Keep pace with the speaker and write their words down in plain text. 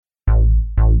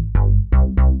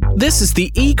This is the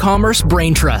E-commerce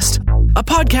Brain Trust, a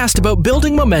podcast about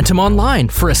building momentum online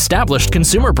for established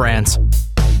consumer brands.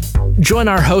 Join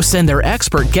our hosts and their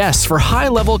expert guests for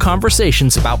high-level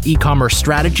conversations about e-commerce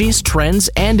strategies, trends,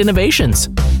 and innovations.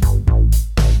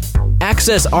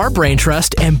 Access our Brain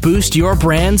Trust and boost your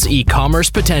brand's e-commerce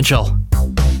potential.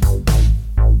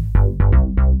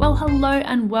 Well, hello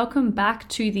and welcome back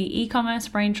to the E-commerce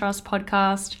Brain Trust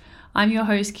podcast. I'm your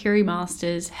host, Kiri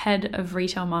Masters, Head of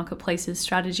Retail Marketplaces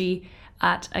Strategy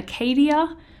at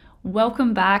Acadia.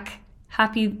 Welcome back.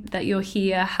 Happy that you're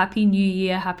here. Happy New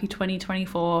Year. Happy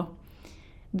 2024.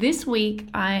 This week,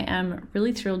 I am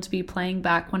really thrilled to be playing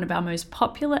back one of our most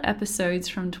popular episodes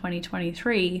from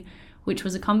 2023, which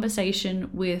was a conversation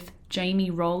with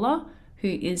Jamie Roller, who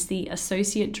is the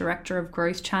Associate Director of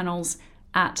Growth Channels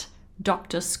at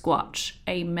Dr. Squatch,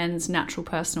 a men's natural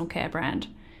personal care brand.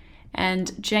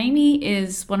 And Jamie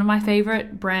is one of my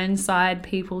favorite brand side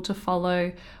people to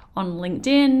follow on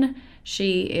LinkedIn.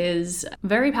 She is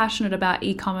very passionate about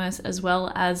e-commerce as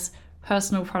well as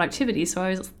personal productivity. So I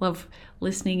always love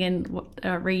listening and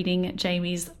reading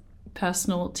Jamie's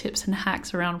personal tips and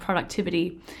hacks around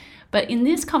productivity. But in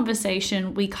this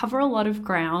conversation, we cover a lot of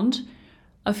ground.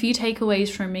 A few takeaways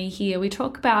from me here. We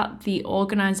talk about the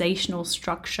organizational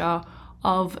structure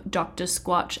of Dr.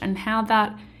 Squatch and how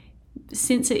that,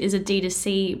 since it is a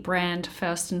DTC brand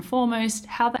first and foremost,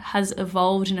 how that has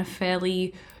evolved in a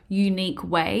fairly unique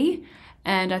way.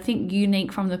 And I think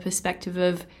unique from the perspective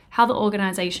of how the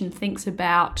organization thinks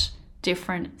about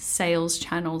different sales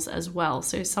channels as well.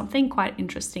 So something quite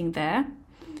interesting there.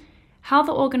 How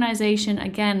the organization,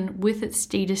 again, with its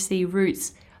DTC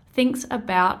roots, thinks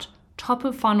about top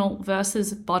of funnel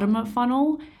versus bottom of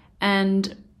funnel,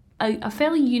 and a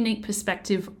fairly unique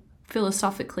perspective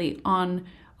philosophically on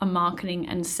a marketing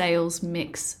and sales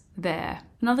mix there.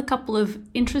 Another couple of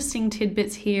interesting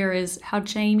tidbits here is how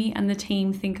Jamie and the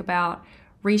team think about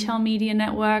retail media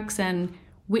networks and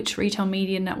which retail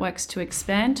media networks to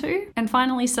expand to. And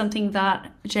finally, something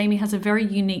that Jamie has a very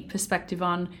unique perspective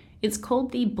on, it's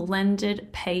called the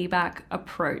blended payback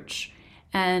approach.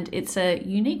 And it's a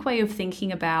unique way of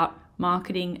thinking about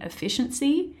marketing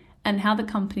efficiency and how the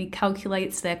company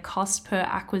calculates their cost per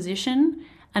acquisition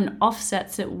and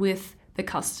offsets it with the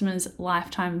customer's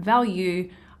lifetime value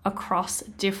across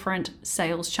different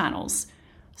sales channels.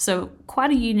 So quite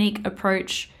a unique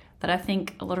approach that I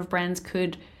think a lot of brands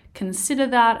could consider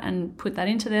that and put that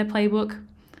into their playbook.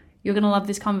 You're going to love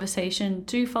this conversation.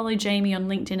 Do follow Jamie on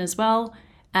LinkedIn as well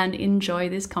and enjoy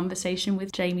this conversation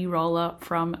with Jamie Roller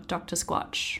from Dr.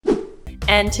 Squatch.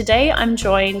 And today I'm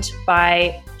joined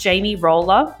by Jamie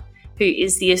Roller, who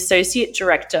is the Associate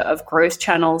Director of Growth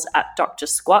Channels at Dr.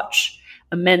 Squatch,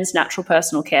 a men's natural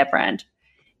personal care brand.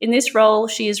 In this role,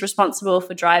 she is responsible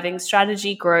for driving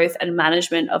strategy, growth, and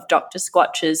management of Dr.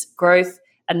 Squatch's growth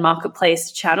and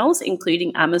marketplace channels,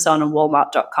 including Amazon and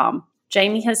Walmart.com.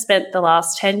 Jamie has spent the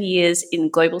last 10 years in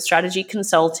global strategy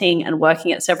consulting and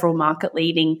working at several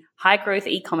market-leading high-growth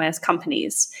e-commerce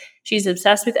companies. She's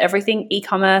obsessed with everything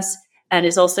e-commerce and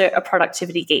is also a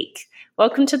productivity geek.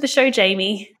 Welcome to the show,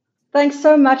 Jamie. Thanks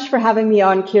so much for having me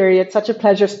on, Kiri. It's such a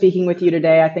pleasure speaking with you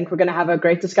today. I think we're going to have a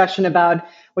great discussion about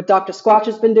what Dr. Squatch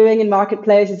has been doing in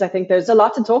marketplaces. I think there's a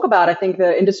lot to talk about. I think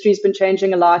the industry's been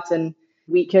changing a lot and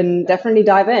we can definitely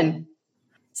dive in.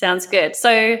 Sounds good.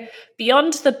 So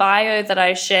beyond the bio that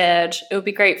I shared, it would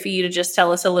be great for you to just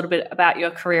tell us a little bit about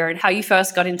your career and how you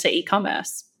first got into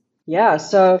e-commerce. Yeah,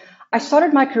 so I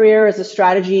started my career as a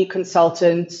strategy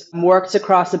consultant, worked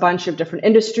across a bunch of different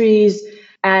industries,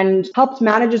 and helped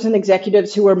managers and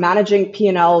executives who were managing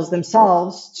P&Ls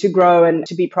themselves to grow and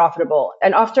to be profitable.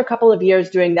 And after a couple of years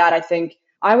doing that, I think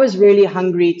I was really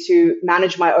hungry to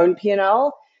manage my own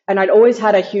P&L. And I'd always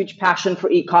had a huge passion for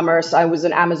e-commerce. I was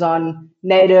an Amazon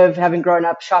native, having grown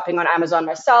up shopping on Amazon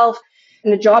myself.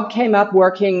 And a job came up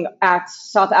working at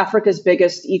South Africa's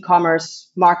biggest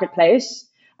e-commerce marketplace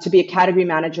to be a category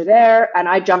manager there. And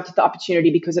I jumped at the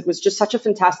opportunity because it was just such a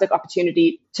fantastic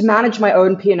opportunity to manage my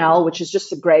own P&L, which is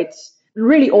just a great,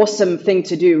 really awesome thing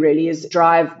to do, really, is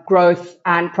drive growth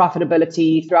and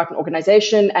profitability throughout an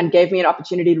organization, and gave me an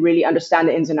opportunity to really understand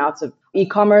the ins and outs of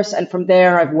e-commerce. And from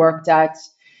there, I've worked at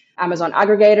Amazon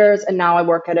aggregators, and now I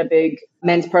work at a big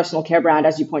men's personal care brand,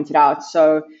 as you pointed out.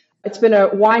 So it's been a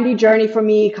windy journey for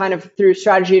me, kind of through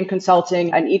strategy and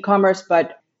consulting and e-commerce,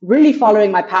 but really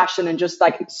following my passion and just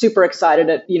like super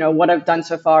excited at, what I've done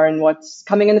so far and what's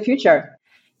coming in the future.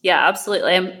 Yeah,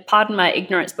 absolutely. And pardon my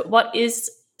ignorance, but what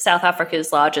is South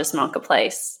Africa's largest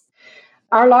marketplace?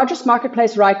 Our largest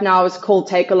marketplace right now is called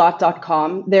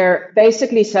takealot.com. They're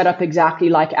basically set up exactly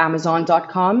like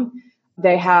Amazon.com.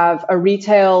 They have a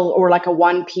retail or like a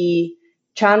 1P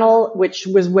channel, which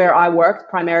was where I worked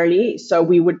primarily. So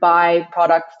we would buy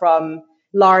product from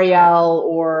L'Oreal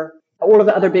or all of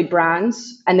the other big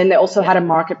brands. And then they also had a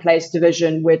marketplace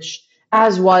division, which,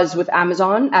 as was with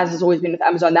Amazon, as has always been with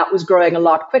Amazon, that was growing a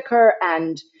lot quicker.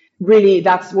 And really,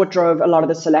 that's what drove a lot of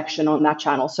the selection on that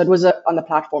channel. So it was on the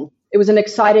platform. It was an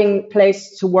exciting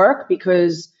place to work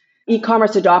because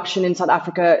e-commerce adoption in South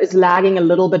Africa is lagging a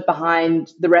little bit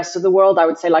behind the rest of the world. I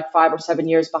would say like 5 or 7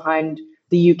 years behind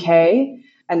the UK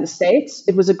and the States.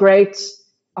 It was a great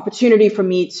opportunity for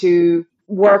me to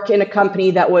work in a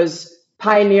company that was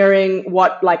pioneering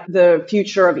what like the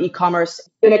future of e-commerce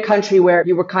in a country where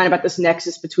you were kind of at this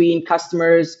nexus between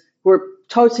customers who were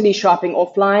totally shopping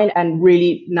offline and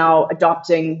really now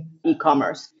adopting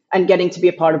e-commerce, and getting to be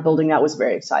a part of building that was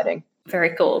very exciting.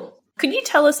 Very cool. Could you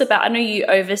tell us about, I know you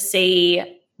oversee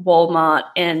Walmart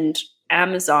and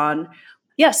Amazon.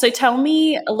 Yeah, so tell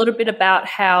me a little bit about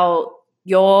how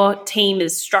your team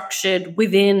is structured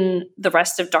within the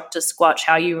rest of Dr. Squatch,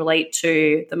 how you relate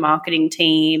to the marketing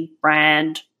team,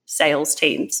 brand, sales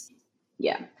teams.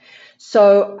 Yeah.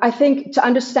 So I think to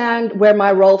understand where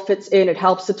my role fits in, it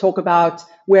helps to talk about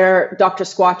where Dr.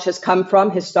 Squatch has come from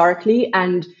historically.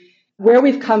 And where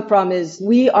we've come from is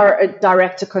we are a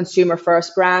direct-to-consumer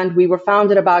first brand. We were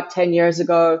founded about 10 years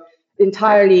ago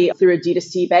entirely through a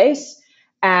DTC base.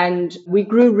 And we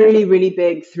grew really, really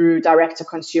big through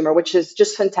direct-to-consumer, which is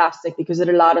just fantastic because it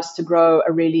allowed us to grow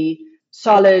a really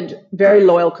solid, very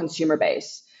loyal consumer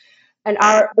base. And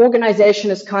our organization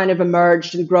has kind of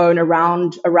emerged and grown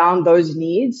around those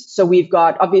needs. So we've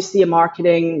got obviously a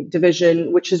marketing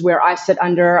division, which is where I sit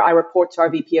under. I report to our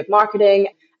VP of marketing,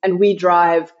 and we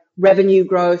drive revenue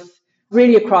growth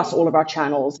really across all of our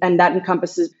channels. And that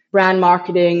encompasses brand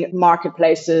marketing,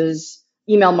 marketplaces,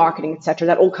 email marketing, et cetera.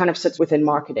 That all kind of sits within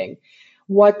marketing.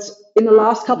 What in the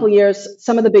last couple of years,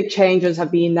 some of the big changes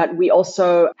have been that we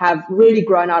also have really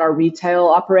grown out our retail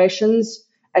operations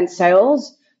and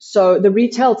sales. So the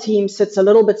retail team sits a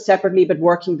little bit separately, but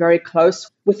working very close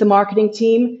with the marketing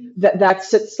team. That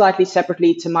sits slightly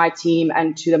separately to my team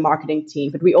and to the marketing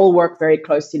team. But we all work very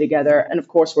closely together and, of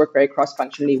course, work very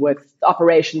cross-functionally with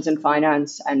operations and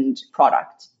finance and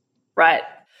product. Right.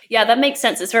 Yeah, that makes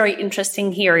sense. It's very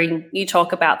interesting hearing you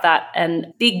talk about that,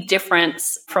 and big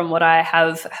difference from what I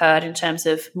have heard in terms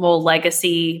of more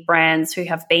legacy brands who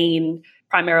have been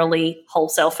primarily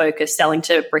wholesale focused, selling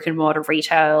to brick and mortar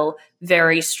retail,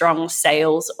 very strong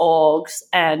sales orgs,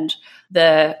 and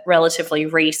the relatively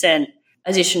recent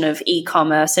addition of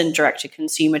e-commerce and direct to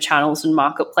consumer channels and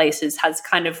marketplaces has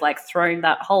kind of like thrown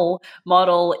that whole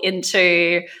model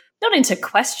into, not into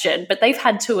question, but they've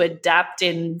had to adapt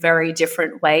in very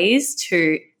different ways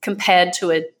to compared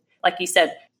to a, like you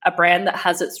said, a brand that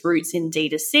has its roots in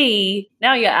D2C.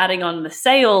 Now you're adding on the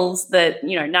sales, that,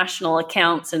 you know, national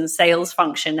accounts and sales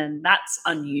function, and that's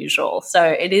unusual. So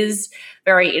it is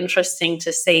very interesting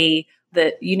to see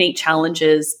the unique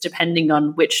challenges depending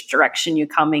on which direction you're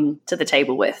coming to the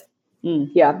table with.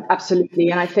 Yeah, absolutely.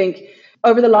 And I think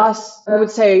over the last, I would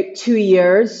say 2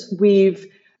 years,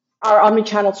 our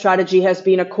omnichannel strategy has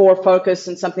been a core focus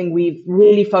and something we've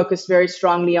really focused very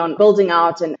strongly on building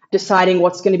out and deciding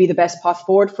what's going to be the best path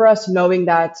forward for us, knowing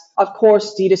that, of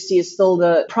course, D2C is still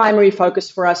the primary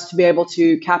focus for us to be able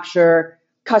to capture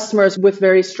customers with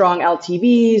very strong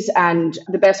LTVs, and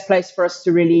the best place for us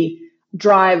to really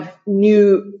drive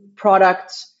new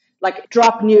products, like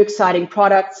drop new exciting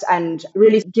products and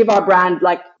really give our brand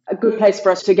like a good place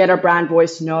for us to get our brand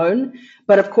voice known.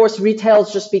 But of course, brick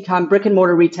and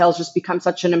mortar retail's just become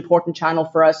such an important channel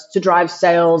for us to drive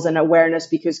sales and awareness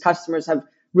because customers have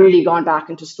really gone back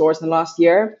into stores in the last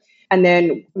year. And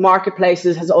then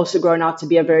marketplaces has also grown out to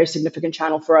be a very significant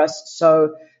channel for us.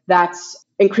 So that's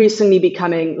increasingly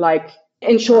becoming like,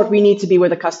 in short, we need to be where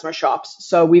the customer shops.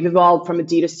 So we've evolved from a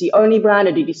D2C only brand,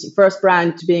 a D2C first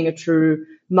brand, to being a true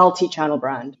multi-channel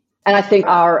brand. And I think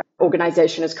our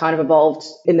organization has kind of evolved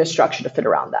in the structure to fit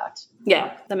around that.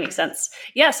 Yeah, that makes sense.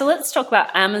 Yeah, so let's talk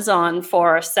about Amazon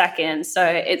for a second. So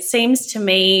it seems to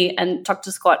me, and Dr.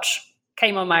 Squatch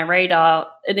came on my radar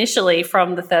initially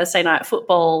from the Thursday night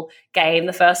football game,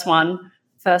 the first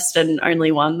and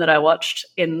only one that I watched,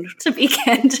 to be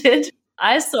candid.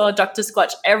 I saw Dr.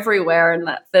 Squatch everywhere in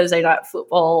that Thursday night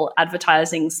football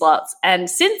advertising slots. And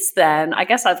since then, I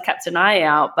guess I've kept an eye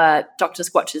out, but Dr.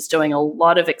 Squatch is doing a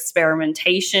lot of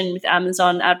experimentation with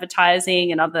Amazon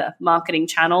advertising and other marketing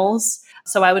channels.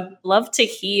 So I would love to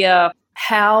hear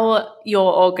how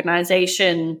your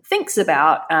organization thinks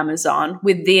about Amazon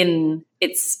within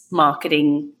its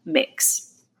marketing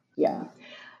mix. Yeah.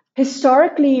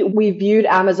 Historically, we viewed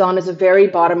Amazon as a very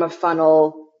bottom of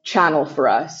funnel channel for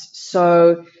us.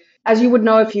 So As you would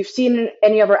know, if you've seen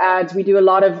any of our ads, we do a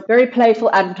lot of very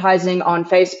playful advertising on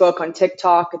Facebook, on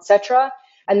TikTok, etc.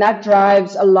 And that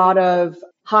drives a lot of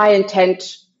high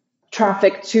intent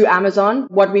traffic to Amazon.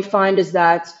 What we find is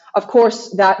that, of course,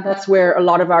 that's where a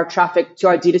lot of our traffic to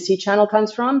our D2C channel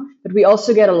comes from. But we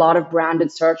also get a lot of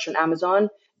branded search on Amazon,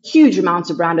 huge amounts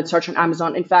of branded search on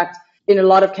Amazon. In fact, in a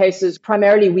lot of cases,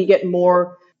 primarily we get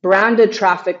more branded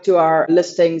traffic to our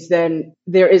listings than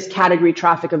there is category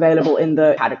traffic available in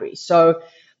the category. So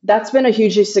that's been a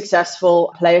hugely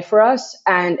successful play for us.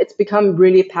 And it's become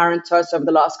really apparent to us over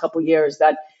the last couple of years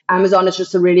that Amazon is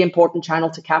just a really important channel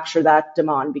to capture that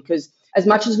demand, because as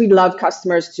much as we love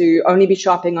customers to only be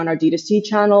shopping on our D2C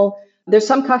channel, there's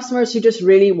some customers who just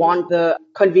really want the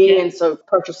convenience of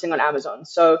purchasing on Amazon.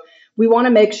 So we want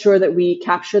to make sure that we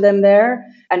capture them there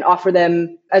and offer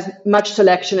them as much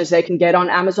selection as they can get on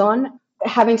Amazon.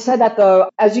 Having said that, though,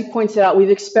 as you pointed out, we've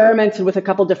experimented with a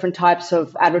couple different types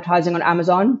of advertising on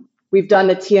Amazon. We've done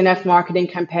the TNF marketing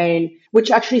campaign,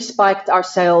 which actually spiked our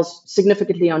sales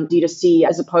significantly on D2C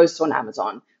as opposed to on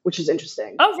Amazon, which is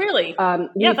interesting. Oh, really?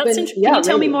 Yeah, that's interesting. Can you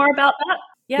tell me more about that?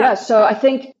 Yeah, so I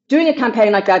think doing a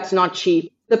campaign like that's not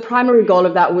cheap. The primary goal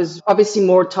of that was obviously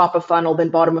more top of funnel than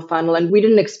bottom of funnel, and we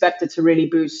didn't expect it to really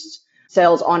boost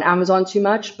sales on Amazon too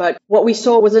much. But what we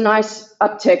saw was a nice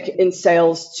uptick in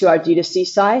sales to our D2C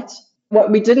site.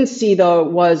 What we didn't see, though,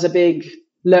 was a big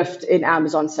lift in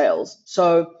Amazon sales.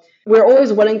 So we're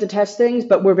always willing to test things,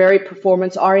 but we're very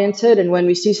performance oriented. And when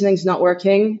we see something's not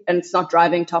working and it's not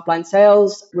driving top line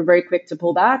sales, we're very quick to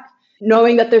pull back,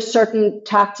 knowing that there's certain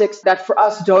tactics that for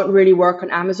us don't really work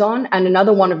on Amazon. And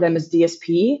another one of them is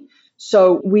DSP.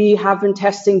 So we have been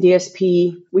testing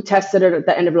DSP. We tested it at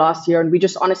the end of last year, and we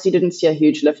just honestly didn't see a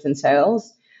huge lift in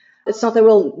sales. It's not that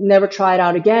we'll never try it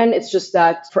out again. It's just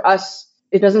that for us,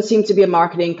 it doesn't seem to be a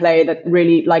marketing play that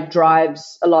really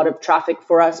drives a lot of traffic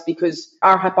for us, because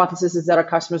our hypothesis is that our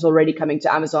customers are already coming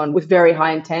to Amazon with very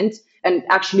high intent. And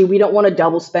actually, we don't want to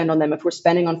double spend on them. If we're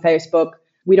spending on Facebook,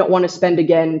 we don't want to spend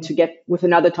again to get with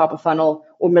another top of funnel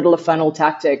or middle of funnel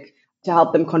tactic to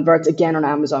help them convert again on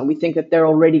Amazon. We think that they're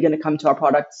already going to come to our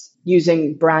products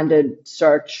using branded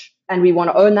search. And we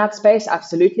want to own that space,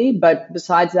 absolutely. But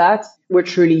besides that, we're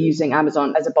truly using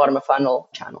Amazon as a bottom of funnel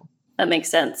channel. That makes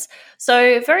sense.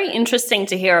 So very interesting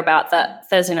to hear about that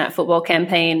Thursday Night Football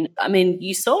campaign. I mean,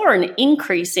 you saw an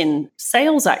increase in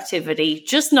sales activity,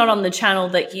 just not on the channel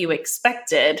that you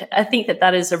expected. I think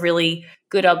that is a really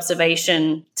good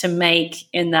observation to make,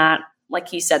 in that,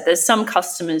 like you said, there's some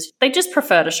customers, they just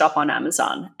prefer to shop on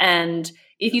Amazon. And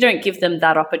if you don't give them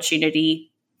that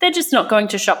opportunity, they're just not going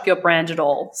to shop your brand at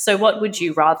all. So what would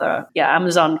you rather? Yeah,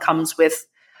 Amazon comes with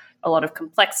a lot of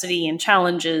complexity and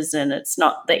challenges, and it's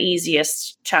not the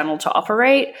easiest channel to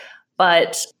operate,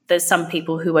 but there's some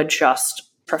people who are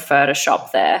just prefer to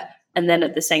shop there. And then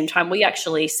at the same time, we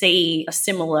actually see a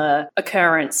similar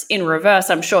occurrence in reverse.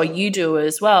 I'm sure you do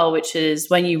as well, which is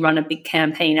when you run a big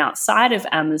campaign outside of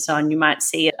Amazon, you might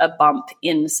see a bump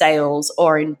in sales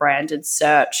or in branded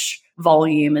search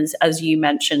volume, as you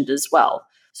mentioned as well.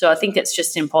 So I think it's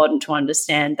just important to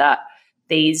understand that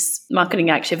these marketing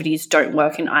activities don't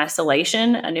work in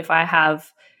isolation. And if I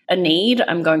have a need,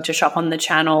 I'm going to shop on the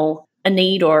channel, a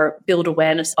need or build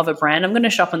awareness of a brand. I'm going to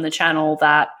shop on the channel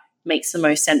that makes the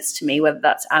most sense to me, whether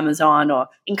that's Amazon or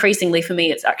increasingly for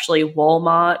me, it's actually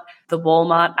Walmart, the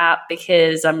Walmart app,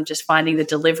 because I'm just finding the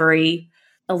delivery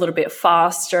a little bit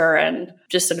faster and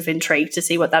just sort of intrigued to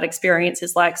see what that experience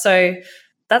is like. So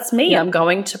that's me. Yeah. I'm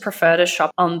going to prefer to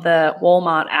shop on the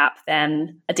Walmart app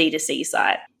than a D2C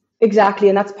site. Exactly.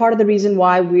 And that's part of the reason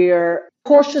why we're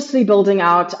cautiously building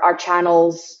out our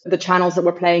channels, the channels that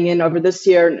we're playing in over this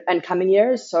year and coming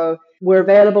years. So we're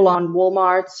available on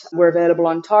Walmart. We're available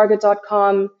on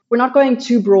Target.com. We're not going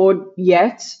too broad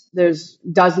yet. There's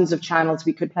dozens of channels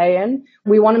we could play in.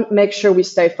 We want to make sure we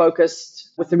stay focused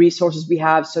with the resources we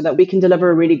have so that we can deliver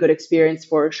a really good experience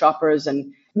for shoppers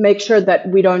and make sure that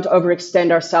we don't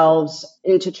overextend ourselves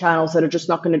into channels that are just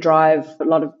not going to drive a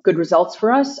lot of good results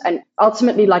for us. And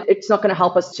ultimately, it's not going to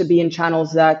help us to be in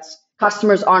channels that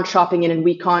customers aren't shopping in and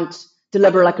we can't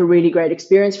deliver a really great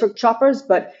experience for shoppers.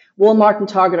 But Walmart and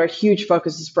Target are huge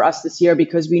focuses for us this year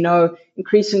because we know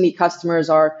increasingly customers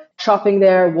are shopping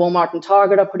there. Walmart and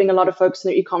Target are putting a lot of focus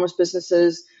in their e-commerce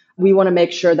businesses. We want to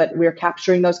make sure that we're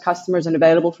capturing those customers and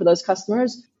available for those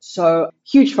customers. So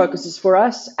huge focuses for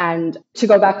us. And to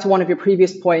go back to one of your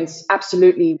previous points,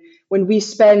 absolutely. When we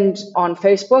spend on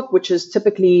Facebook, which is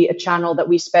typically a channel that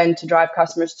we spend to drive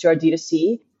customers to our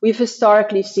D2C, we've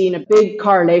historically seen a big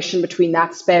correlation between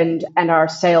that spend and our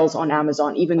sales on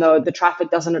Amazon, even though the traffic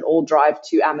doesn't at all drive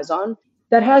to Amazon.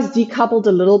 That has decoupled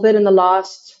a little bit in the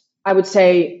last I would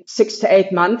say 6 to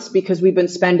 8 months, because we've been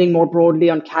spending more broadly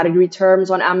on category terms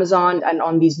on Amazon and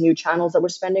on these new channels that we're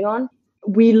spending on.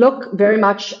 We look very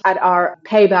much at our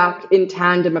payback in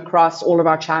tandem across all of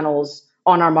our channels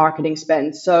on our marketing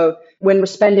spend. So when we're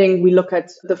spending, we look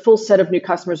at the full set of new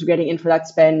customers we're getting in for that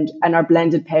spend and our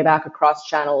blended payback across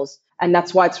channels. And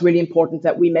that's why it's really important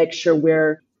that we make sure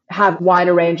we're have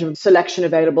wider range of selection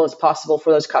available as possible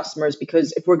for those customers.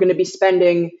 Because if we're going to be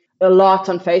spending a lot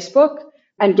on Facebook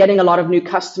and getting a lot of new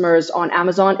customers on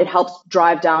Amazon, it helps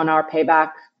drive down our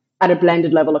payback at a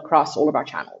blended level across all of our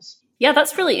channels. Yeah,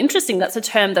 that's really interesting. That's a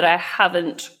term that I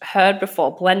haven't heard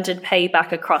before, blended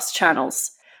payback across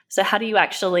channels. So how do you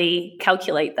actually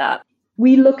calculate that?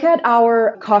 We look at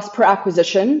our cost per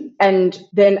acquisition and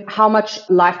then how much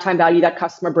lifetime value that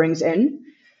customer brings in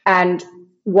and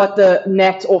what the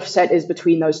net offset is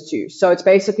between those two. So it's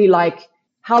basically like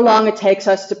how long it takes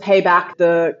us to pay back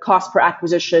the cost per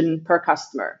acquisition per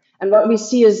customer. And what we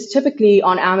see is typically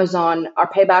on Amazon, our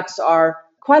paybacks are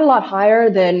quite a lot higher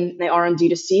than they are on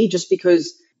D2C, just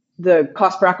because the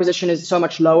cost per acquisition is so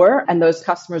much lower and those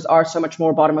customers are so much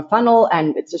more bottom of funnel,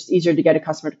 and it's just easier to get a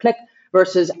customer to click.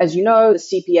 Versus, as you know, the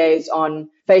CPAs on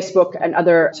Facebook and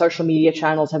other social media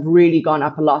channels have really gone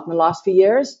up a lot in the last few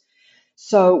years.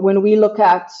 So when we look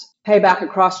at payback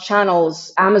across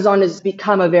channels, Amazon has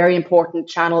become a very important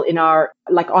channel in our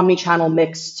omni-channel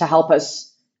mix to help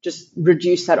us just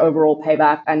reduce that overall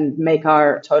payback and make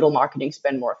our total marketing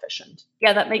spend more efficient.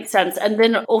 Yeah, that makes sense. And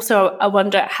then also I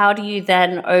wonder, how do you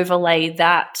then overlay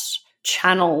that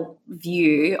channel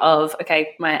view of,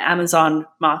 okay, my Amazon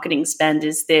marketing spend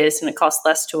is this and it costs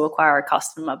less to acquire a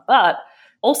customer, but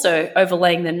also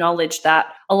overlaying the knowledge that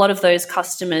a lot of those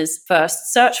customers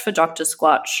first search for Dr.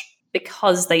 Squatch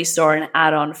because they saw an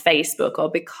ad on Facebook or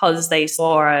because they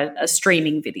saw a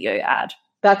streaming video ad?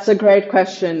 That's a great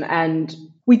question. And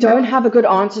we don't have a good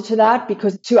answer to that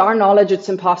because to our knowledge, it's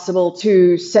impossible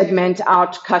to segment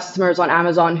out customers on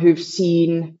Amazon who've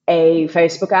seen a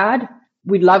Facebook ad.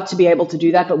 We'd love to be able to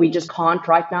do that, but we just can't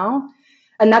right now.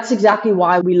 And that's exactly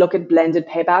why we look at blended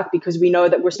payback, because we know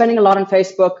that we're spending a lot on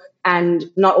Facebook and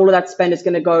not all of that spend is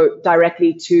going to go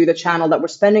directly to the channel that we're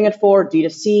spending it for,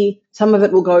 D2C. Some of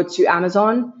it will go to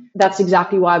Amazon. That's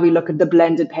exactly why we look at the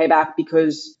blended payback,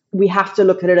 because we have to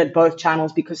look at it at both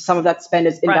channels, because some of that spend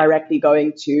is indirectly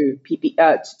going to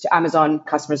Amazon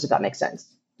customers, if that makes sense.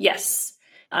 Yes.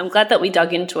 I'm glad that we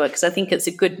dug into it because I think it's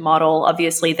a good model.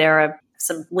 Obviously, there are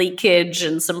some leakage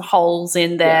and some holes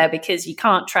in there because you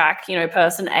can't track,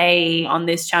 person A on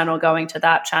this channel going to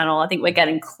that channel. I think we're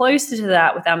getting closer to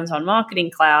that with Amazon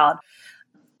Marketing Cloud.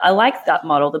 I like that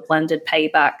model, the blended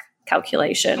payback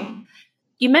calculation.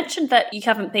 You mentioned that you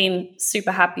haven't been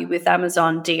super happy with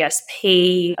Amazon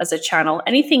DSP as a channel.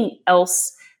 Anything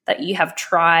else that you have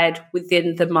tried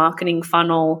within the marketing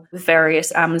funnel with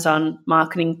various Amazon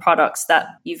marketing products that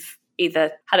you've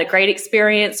either had a great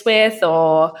experience with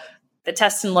or the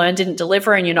test and learn didn't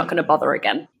deliver and you're not going to bother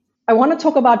again? I want to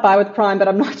talk about Buy with Prime, but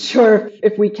I'm not sure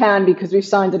if we can because we've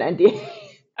signed an NDA.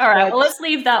 All right, well, let's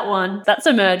leave that one. That's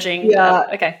emerging. Yeah.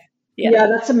 Okay. Yeah,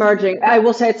 that's emerging. I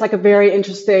will say it's like a very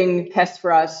interesting test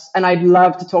for us, and I'd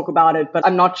love to talk about it, but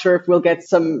I'm not sure if we'll get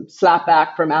some slap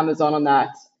back from Amazon on that.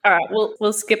 All right,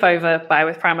 we'll skip over Buy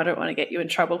with Prime. I don't want to get you in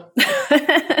trouble.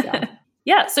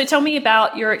 Yeah, so tell me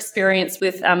about your experience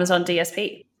with Amazon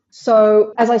DSP.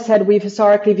 So as I said, we've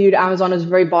historically viewed Amazon as a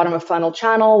very bottom of funnel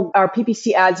channel. Our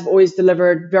PPC ads have always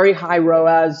delivered very high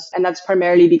ROAS, and that's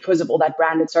primarily because of all that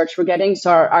branded search we're getting.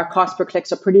 So our cost per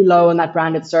clicks are pretty low on that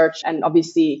branded search. And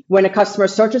obviously, when a customer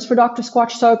searches for Dr.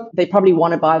 Squatch soap, they probably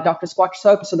want to buy Dr. Squatch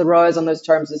soap. So the ROAS on those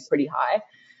terms is pretty high.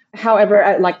 However,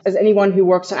 as anyone who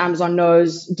works on Amazon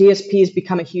knows, DSP has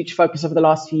become a huge focus over the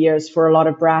last few years for a lot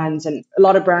of brands, and a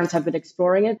lot of brands have been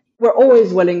exploring it. We're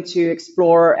always willing to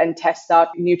explore and test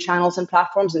out new channels and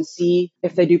platforms and see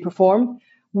if they do perform.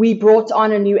 We brought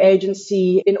on a new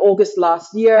agency in August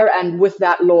last year, and with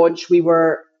that launch, we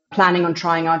were planning on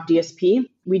trying out DSP.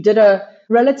 We did a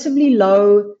relatively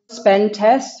low spend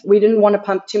test. We didn't want to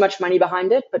pump too much money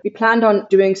behind it, but we planned on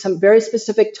doing some very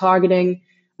specific targeting,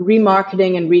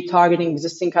 remarketing and retargeting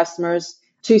existing customers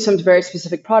to some very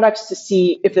specific products to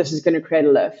see if this is going to create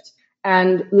a lift.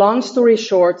 And long story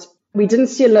short, we didn't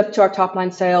see a lift to our top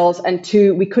line sales, and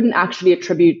two, we couldn't actually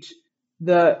attribute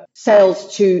the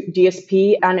sales to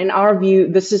DSP. And in our view,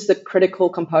 this is the critical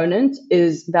component,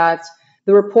 is that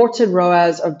the reported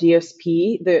ROAS of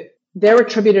DSP, their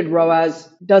attributed ROAS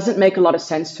doesn't make a lot of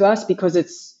sense to us because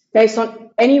it's based on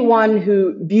anyone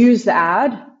who views the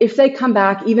ad. If they come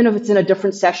back, even if it's in a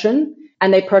different session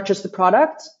and they purchase the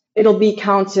product, it'll be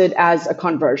counted as a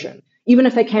conversion, even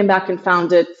if they came back and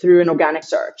found it through an organic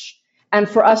search. And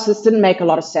for us, this didn't make a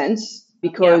lot of sense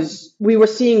because we were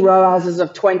seeing ROASs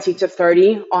of 20 to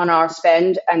 30 on our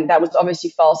spend. And that was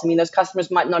obviously false. I mean, those customers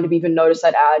might not have even noticed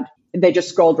that ad. They just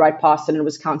scrolled right past it and it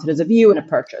was counted as a view and a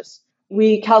purchase.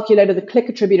 We calculated the click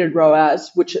attributed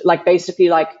ROAS, which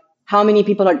basically how many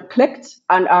people had clicked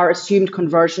and our assumed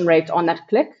conversion rate on that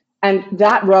click. And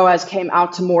that ROAS came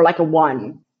out to more like a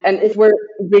 1. And if we're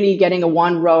really getting a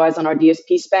 1 ROAS on our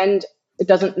DSP spend, it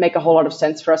doesn't make a whole lot of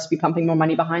sense for us to be pumping more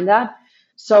money behind that.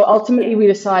 So ultimately, we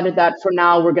decided that for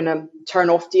now, we're going to turn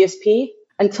off DSP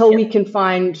until we can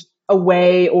find a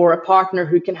way or a partner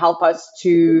who can help us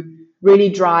to really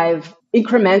drive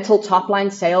incremental top line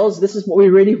sales. This is what we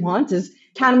really want is,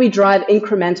 can we drive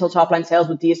incremental top line sales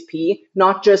with DSP,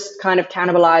 not just kind of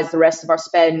cannibalize the rest of our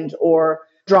spend or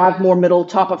drive more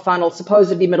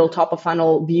supposedly middle top of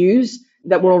funnel views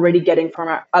that we're already getting from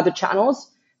our other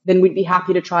channels? Then we'd be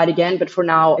happy to try it again. But for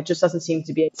now, it just doesn't seem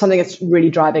to be something that's really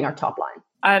driving our top line.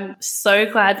 I'm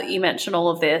so glad that you mentioned all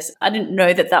of this. I didn't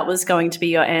know that was going to be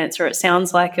your answer. It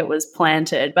sounds like it was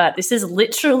planted, but this is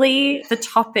literally the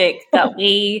topic that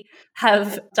we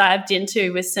have dived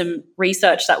into with some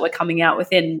research that we're coming out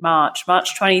with in March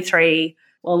 23.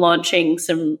 We're launching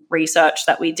some research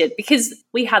that we did because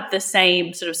we had the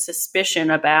same sort of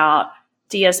suspicion about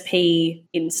DSP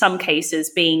in some cases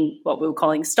being what we were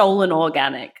calling stolen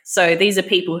organic. So these are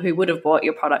people who would have bought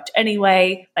your product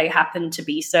anyway. They happen to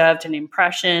be served an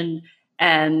impression,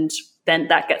 and then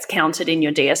that gets counted in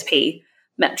your DSP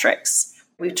metrics.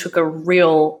 We took a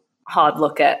real hard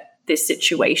look at this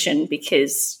situation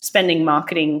because spending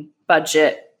marketing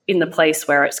budget in the place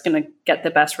where it's going to get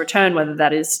the best return, whether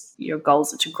that is your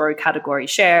goals are to grow category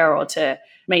share or to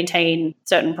maintain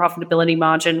certain profitability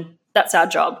margin, that's our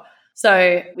job.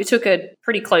 So we took a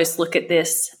pretty close look at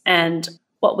this, and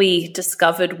what we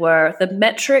discovered were the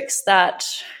metrics that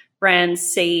brands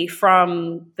see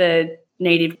from the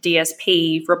native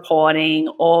DSP reporting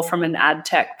or from an ad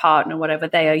tech partner, whatever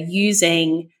they are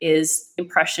using, is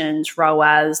impressions,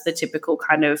 ROAS, the typical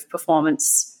kind of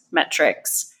performance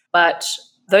metrics. But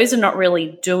those are not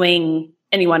really doing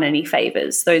anyone any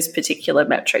favors, those particular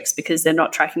metrics, because they're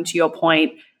not tracking, to your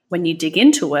point, when you dig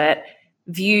into it,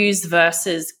 views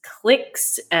versus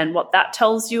clicks and what that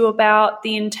tells you about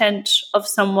the intent of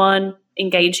someone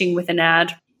engaging with an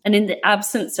ad. And in the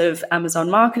absence of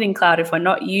Amazon Marketing Cloud, if we're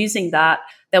not using that,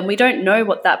 then we don't know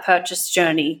what that purchase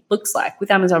journey looks like. With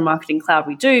Amazon Marketing Cloud,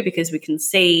 we do, because we can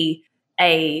see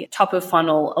a top of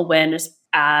funnel awareness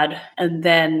ad and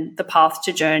then the path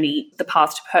to journey, the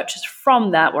path to purchase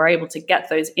from that. We're able to get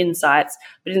those insights.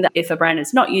 But if a brand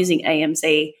is not using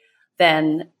AMC,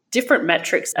 then different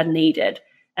metrics are needed.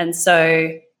 And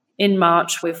so in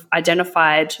March, we've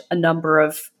identified a number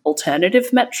of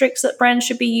alternative metrics that brands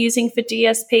should be using for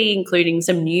DSP, including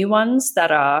some new ones that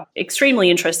are extremely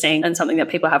interesting and something that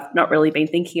people have not really been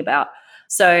thinking about.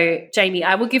 So, Jamie,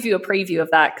 I will give you a preview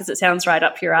of that because it sounds right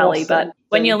up your alley. Awesome. But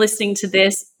when you're listening to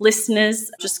this, listeners,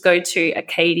 just go to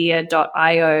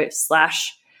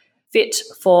acadia.io/fit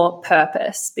for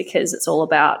purpose, because it's all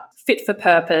about fit for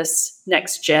purpose,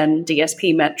 next gen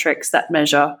DSP metrics that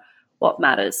measure what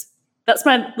matters. That's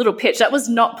my little pitch. That was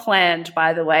not planned,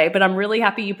 by the way, but I'm really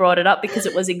happy you brought it up because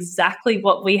it was exactly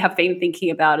what we have been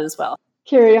thinking about as well.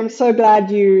 Kiri, I'm so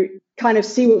glad you kind of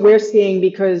see what we're seeing,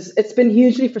 because it's been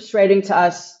hugely frustrating to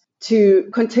us to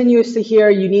continuously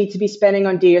hear you need to be spending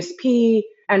on DSP.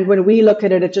 And when we look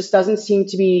at it, it just doesn't seem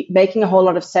to be making a whole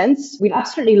lot of sense. We'd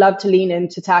absolutely love to lean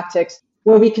into tactics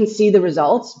where we can see the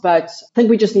results, but I think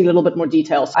we just need a little bit more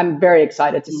details. I'm very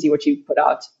excited to see what you put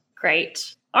out.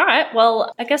 Great. All right.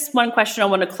 Well, I guess one question I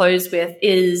want to close with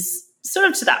is sort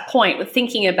of to that point, with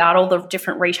thinking about all the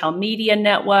different retail media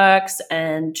networks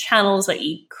and channels that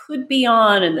you could be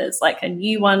on, and there's like a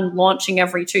new one launching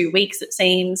every 2 weeks, it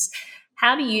seems.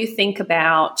 How do you think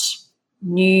about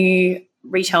new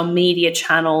retail media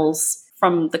channels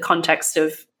from the context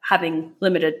of having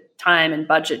limited time and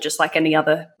budget, just like any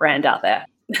other brand out there?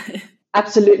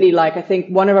 Absolutely. I think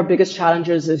one of our biggest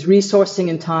challenges is resourcing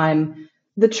and time.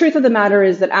 The truth of the matter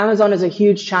is that Amazon is a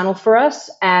huge channel for us,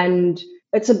 and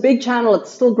it's a big channel. It's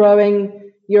still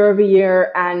growing year over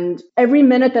year. And every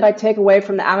minute that I take away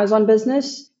from the Amazon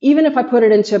business, even if I put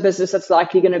it into a business that's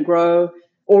likely going to grow,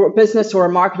 or a business or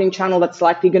a marketing channel that's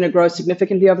likely going to grow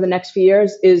significantly over the next few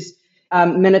years, is a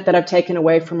minute that I've taken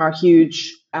away from our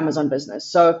huge Amazon business.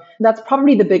 So that's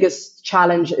probably the biggest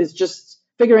challenge, is just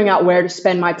figuring out where to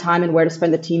spend my time and where to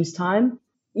spend the team's time.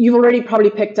 You've already probably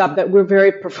picked up that we're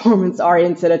very performance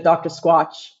oriented at Dr.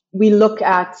 Squatch. We look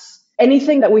at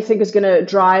anything that we think is going to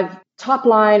drive top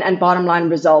line and bottom line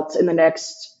results in the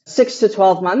next 6 to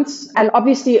 12 months, and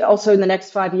obviously also in the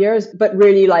next 5 years. But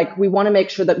really, like, we want to make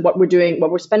sure that what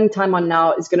we're spending time on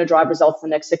now is going to drive results in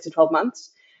the next 6 to 12 months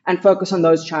and focus on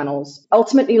those channels.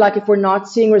 Ultimately, like, if we're not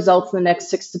seeing results in the next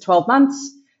 6 to 12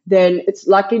 months, then it's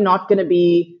likely not going to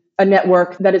be a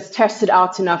network that is tested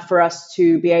out enough for us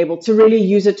to be able to really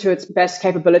use it to its best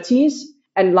capabilities.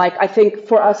 And like, I think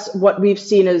for us, what we've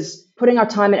seen is putting our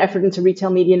time and effort into retail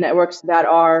media networks that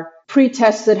are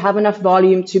pre-tested, have enough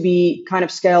volume to be kind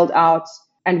of scaled out,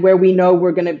 and where we know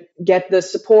we're going to get the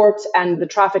support and the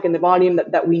traffic and the volume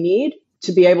that we need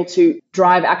to be able to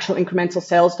drive actual incremental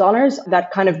sales dollars.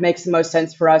 That kind of makes the most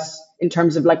sense for us in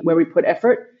terms of like where we put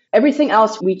effort. Everything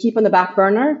else we keep on the back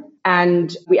burner,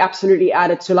 and we absolutely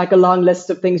add it to like a long list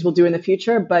of things we'll do in the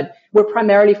future. But we're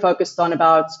primarily focused on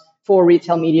about 4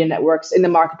 retail media networks in the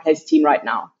marketplace team right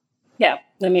now. Yeah,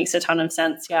 that makes a ton of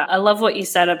sense. Yeah, I love what you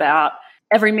said about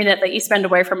every minute that you spend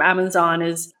away from Amazon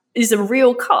is a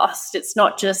real cost. It's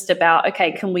not just about,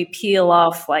 okay, can we peel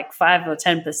off like 5 or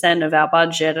 10% of our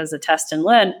budget as a test and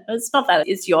learn? It's not that.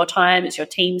 It's your time, it's your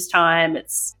team's time,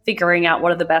 it's figuring out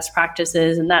what are the best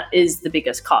practices, and that is the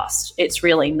biggest cost. It's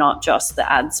really not just the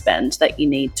ad spend that you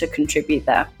need to contribute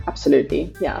there.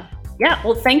 Absolutely, yeah. Yeah,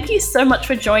 well, thank you so much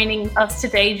for joining us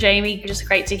today, Jamie. Just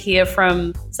great to hear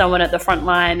from someone at the front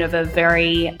line of a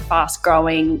very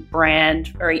fast-growing brand,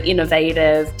 very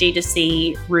innovative,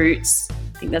 D2C roots.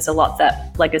 I think there's a lot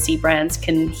that legacy brands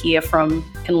can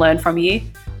learn from you.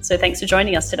 So thanks for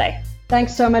joining us today.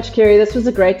 Thanks so much, Kiri. This was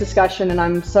a great discussion, and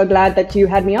I'm so glad that you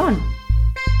had me on.